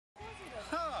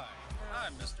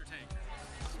I'm Mr. Tinker.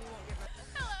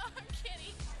 Hello, I'm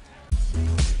Kitty.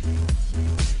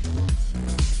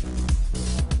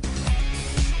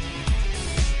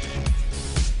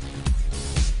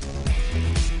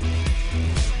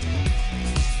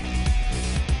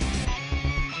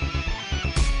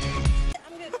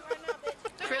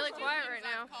 It's really quiet right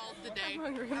now. Today. I'm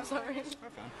hungry, I'm sorry.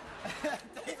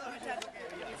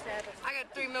 I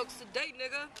got 3 milks today,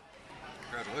 nigga.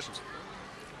 Congratulations.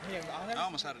 I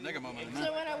almost had a nigga moment in So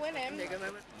there. when I win him, Nigga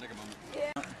moment. Nigga moment.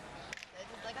 yeah.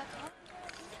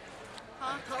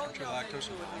 Huh? You're lactose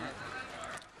intolerant.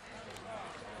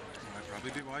 That might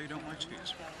probably be why you don't like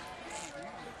cheese.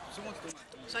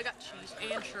 So I got cheese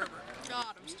and sherbet.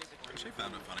 God, I'm stupid. She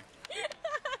found it funny.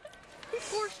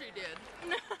 Of course she did.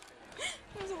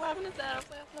 I was laughing at that. I was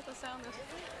laughing at the sound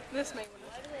this made when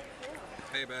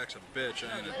Payback's a bitch,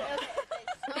 ain't it?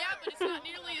 Yeah, but it's not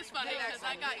nearly as funny because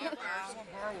I got you first.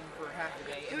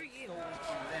 Who are you?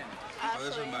 Oh,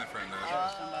 this is my friend.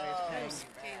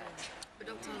 But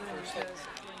don't tell them because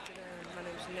my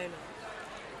name's Nana.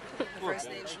 My first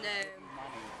name's Name.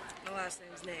 My last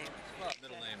name's Name.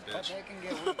 Middle name, bitch.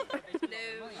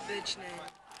 No, bitch name.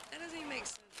 That doesn't even make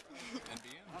sense.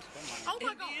 NBN. Oh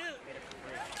my god.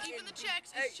 Even the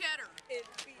checks is cheddar.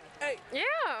 Hey.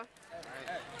 Yeah.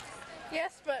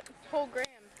 Yes, but whole gram.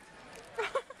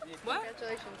 What?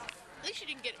 Congratulations. At least you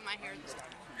didn't get in my hair this time.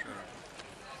 Sure.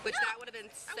 Which that would have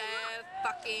been so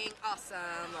fucking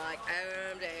awesome. Like,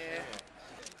 there.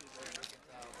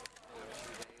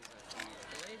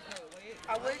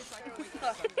 I wish there was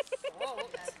fucking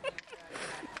salt.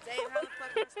 Dave, how the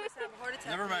fuck am I supposed to have a heart attack?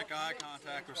 Never make eye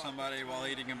contact with somebody while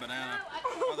eating a banana.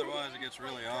 Otherwise, it gets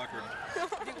really awkward.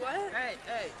 Do what? Hey,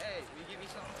 will you give me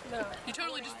something? No. You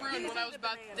totally just ruined what I was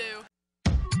about to do.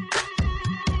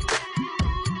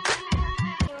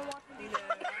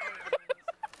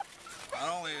 Not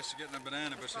only is she getting a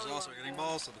banana, but she's also getting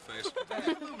balls to the face.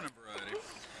 Aluminum variety.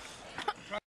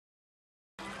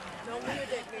 Don't want to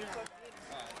take me.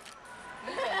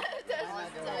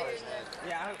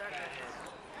 Yeah, I hope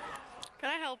Can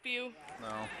I help you?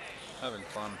 No. Having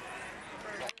fun.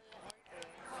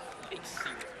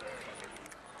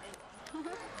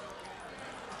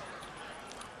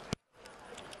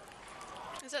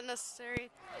 Is that necessary?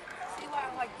 See why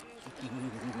I like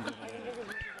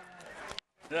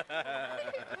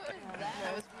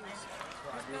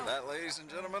That, ladies and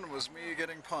gentlemen, was me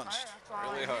getting punched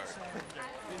really hard.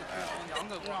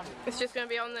 It's just gonna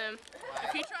be on them.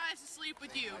 If he tries to sleep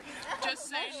with you, just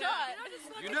say no.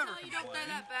 You never you don't throw complain.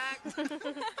 that back.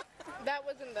 That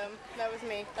wasn't them. That was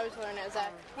me. I was learning as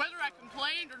that. Whether I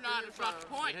complained or not is not the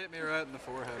point. It hit me right in the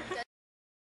forehead.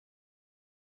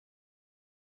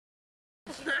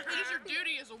 It is your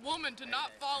duty as a woman to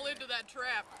not fall into that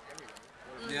trap.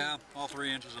 Yeah, all 3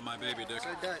 inches of my baby dick. So,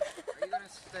 Dutch, are you gonna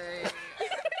stay?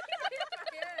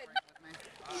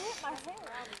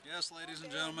 Yes, ladies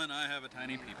and gentlemen, I have a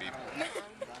tiny pee-pee.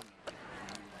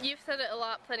 You've said it a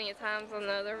lot, plenty of times on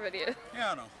the other video.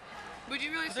 Yeah, I know. Would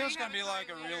you really say This is you going to be haven't like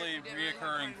a tried really it yet?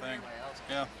 reoccurring thing.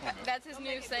 Yeah. That's his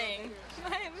new saying.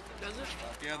 Does it?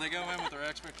 Yeah, they go in with their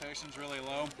expectations really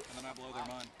low, and then I blow their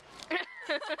mind.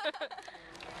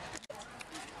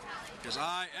 Because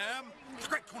I am the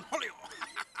great Cornholio.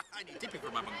 I need tippy for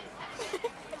my bungle.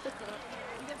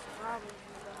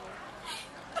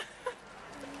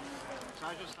 So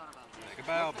I just thought about this. Take a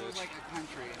bow, It was bitch. like a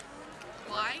country.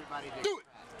 Why? Everybody did. Do it!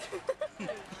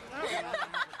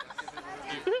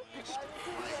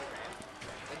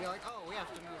 They'd be like, oh, we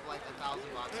have to move like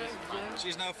 1,000 boxes.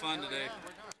 She's no fun today.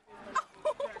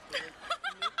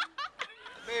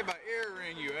 Babe, my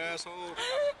earring, you asshole.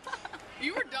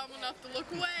 You were dumb enough to look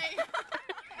away.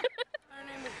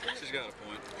 She's got a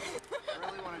point. I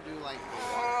really want to do like.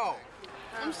 Oh!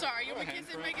 I'm sorry, you want me to kiss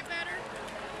it and make it better?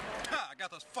 Ha! I got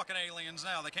those fucking aliens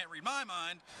now. They can't read my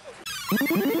mind.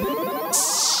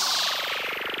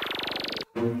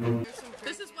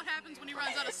 This is what happens when he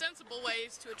runs out of sensible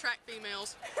ways to attract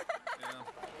females. Yeah.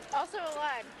 Also a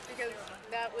lie, because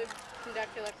that would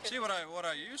conduct electricity. See, what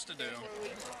I used to do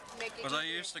was I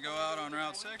used to go out on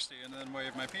Route 60 and then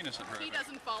wave my penis at her He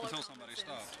doesn't follow until common somebody sense.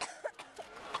 stopped.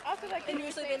 Also, like, And you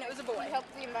were saying it was a boy. Help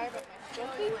the environment.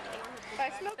 Guilty? By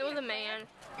smoking. It was a man.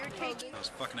 You're taking. Those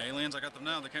fucking aliens, I got them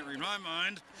now. They can't read my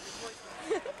mind.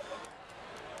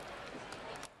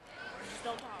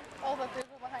 Don't talk. Oh, but there's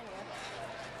one behind you.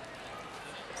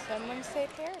 Someone say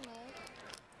paranoid.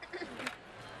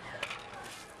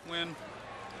 When